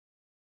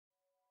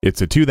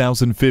It's a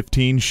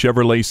 2015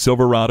 Chevrolet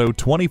Silverado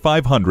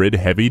 2500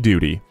 Heavy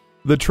Duty.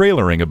 The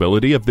trailering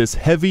ability of this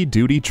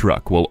heavy-duty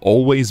truck will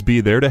always be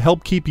there to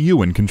help keep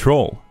you in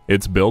control.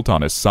 It's built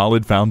on a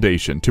solid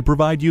foundation to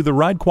provide you the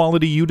ride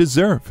quality you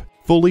deserve.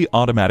 Fully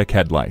automatic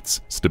headlights,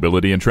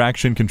 stability and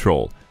traction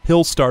control,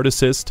 hill start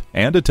assist,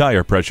 and a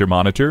tire pressure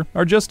monitor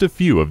are just a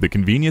few of the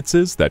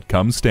conveniences that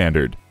come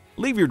standard.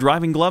 Leave your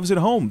driving gloves at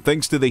home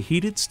thanks to the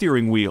heated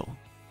steering wheel.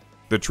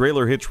 The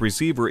trailer hitch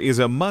receiver is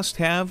a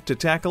must-have to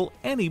tackle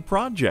any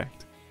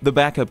project. The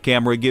backup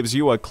camera gives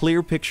you a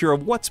clear picture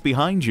of what's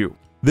behind you.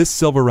 This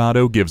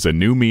Silverado gives a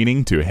new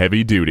meaning to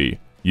heavy duty.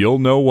 You'll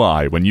know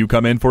why when you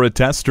come in for a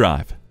test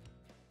drive.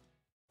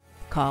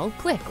 Call,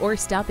 click, or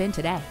stop in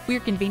today. We're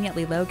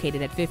conveniently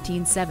located at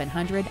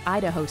 15700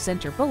 Idaho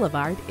Center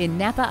Boulevard in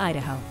Nampa,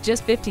 Idaho,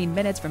 just 15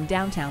 minutes from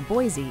downtown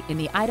Boise in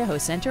the Idaho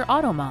Center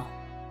Auto Mall.